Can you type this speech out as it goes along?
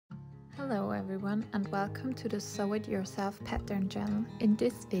Hello everyone and welcome to the Sew It Yourself pattern channel. In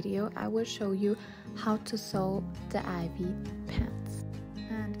this video I will show you how to sew the ivy pants.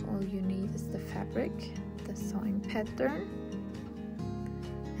 And all you need is the fabric, the sewing pattern,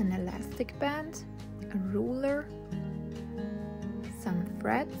 an elastic band, a ruler, some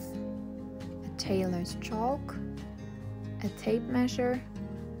threads, a tailor's chalk, a tape measure,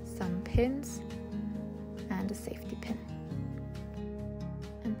 some pins and a safety pin.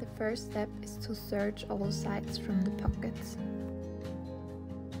 And the first step is to serge all sides from the pockets.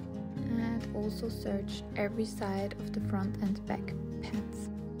 And also serge every side of the front and back pants.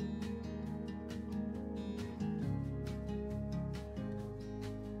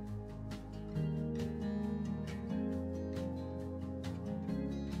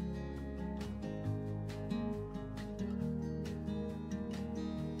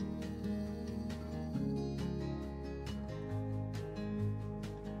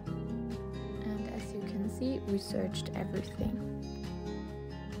 We serged everything.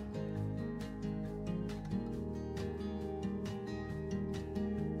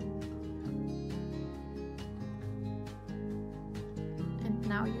 And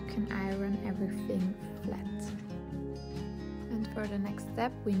now you can iron everything flat. And for the next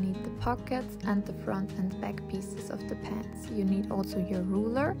step we need the pockets and the front and back pieces of the pants. You need also your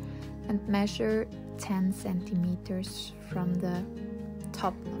ruler and measure 10 centimeters from the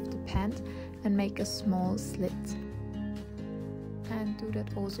top of the pant and make a small slit. And do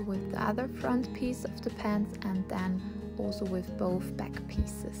that also with the other front piece of the pants and then also with both back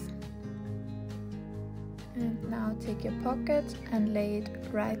pieces. And now take your pocket and lay it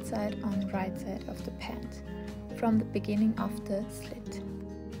right side on right side of the pant from the beginning of the slit.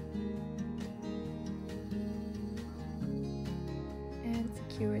 And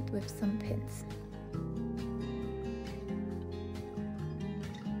secure it with some pins.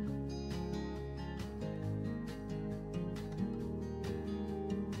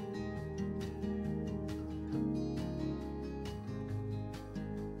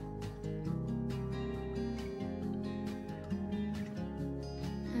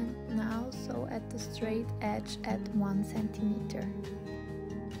 Sew at the straight edge at 1 centimeter.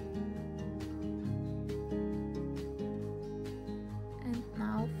 And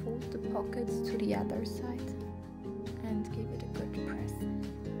now fold the pockets to the other side and give it a good press.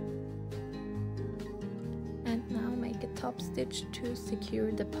 And now make a top stitch to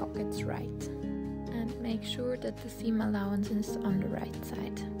secure the pockets right. And make sure that the seam allowance is on the right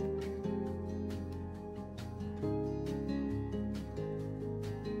side.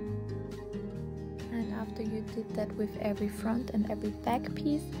 After you did that with every front and every back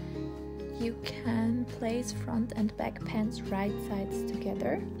piece, you can place front and back pants right sides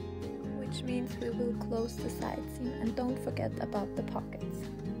together, which means we will close the side seam, and don't forget about the pockets.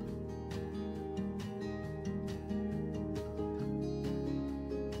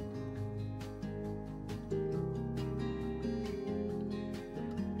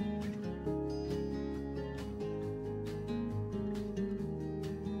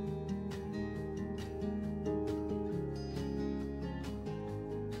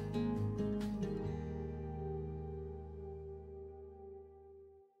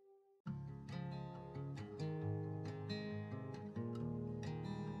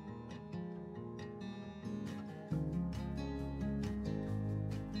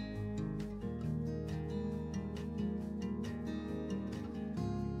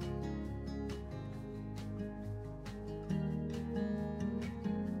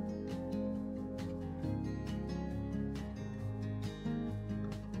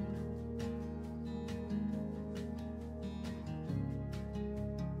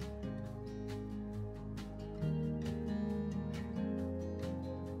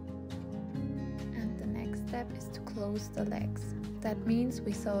 Step is to close the legs. That means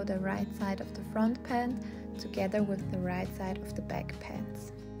we sew the right side of the front pant together with the right side of the back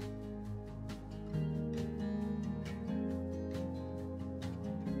pants.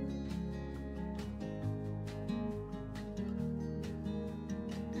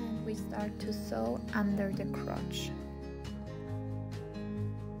 And we start to sew under the crotch.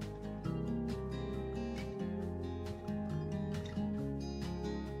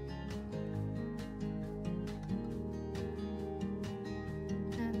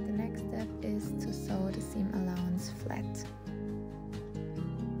 Is to sew the seam allowance flat.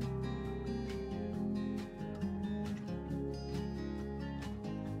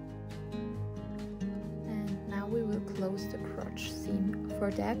 And now we will close the crotch seam.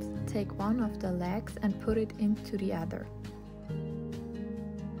 For that, take one of the legs and put it into the other.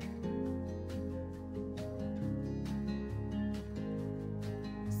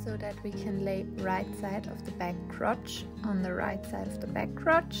 so that we can lay right side of the back crotch on the right side of the back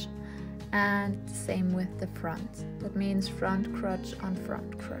crotch, and the same with the front. That means front crotch on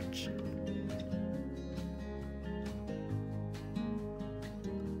front crotch.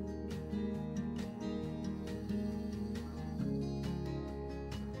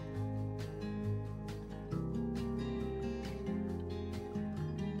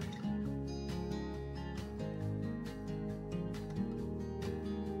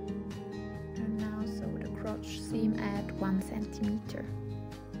 Crotch seam at 1 centimeter.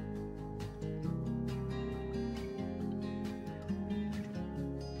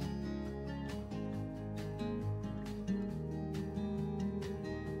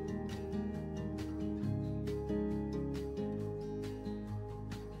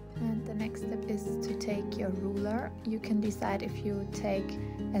 And the next step is to take your ruler. You can decide if you take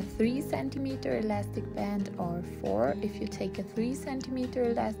a 3 centimeter elastic band or 4. If you take a 3 centimeter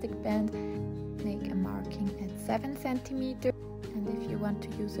elastic band, make a marking at 7 centimeter, and if you want to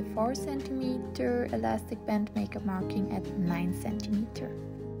use a 4 centimeter elastic band, make a marking at 9 centimeter.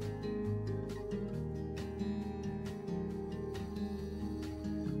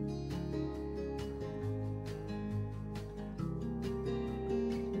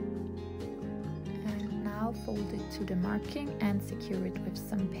 And now fold it to the marking and secure it with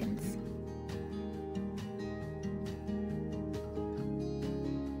some pins.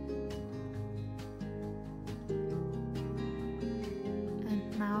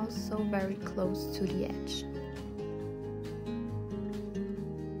 Now sew very close to the edge.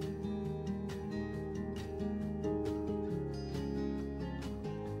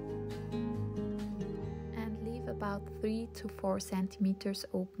 And leave about 3 to 4 centimeters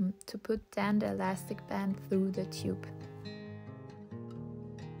open to put then the elastic band through the tube.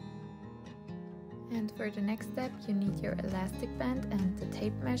 And for the next step, you need your elastic band and the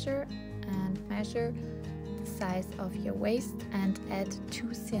tape measure, and measure the size of your waist and add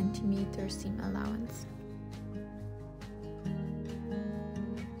 2 centimeter seam allowance.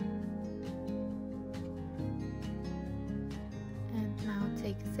 And now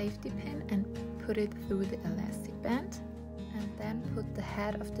take a safety pin and put it through the elastic band, and then put the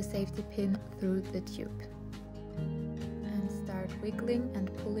head of the safety pin through the tube. And start wiggling and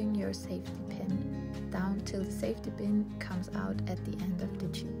pulling your safety pin down till the safety pin comes out at the end of the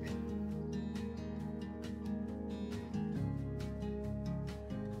tube.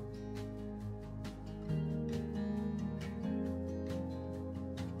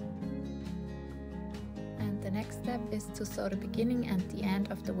 The next step is to sew the beginning and the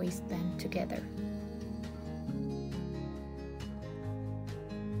end of the waistband together.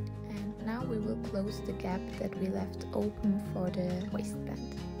 And now we will close the gap that we left open for the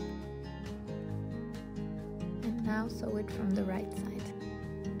waistband. And now sew it from the right side.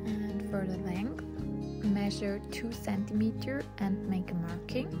 And for the length, measure 2 centimeter and make a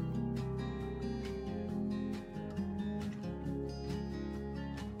marking.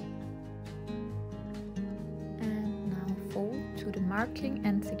 To the marking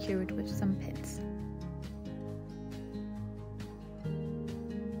and secure it with some pins.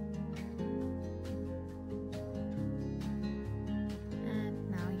 And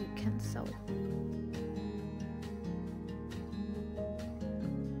now you can sew.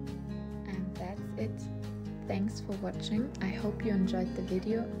 And that's it. Thanks for watching. I hope you enjoyed the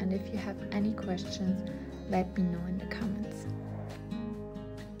video, and if you have any questions, let me know in the comments.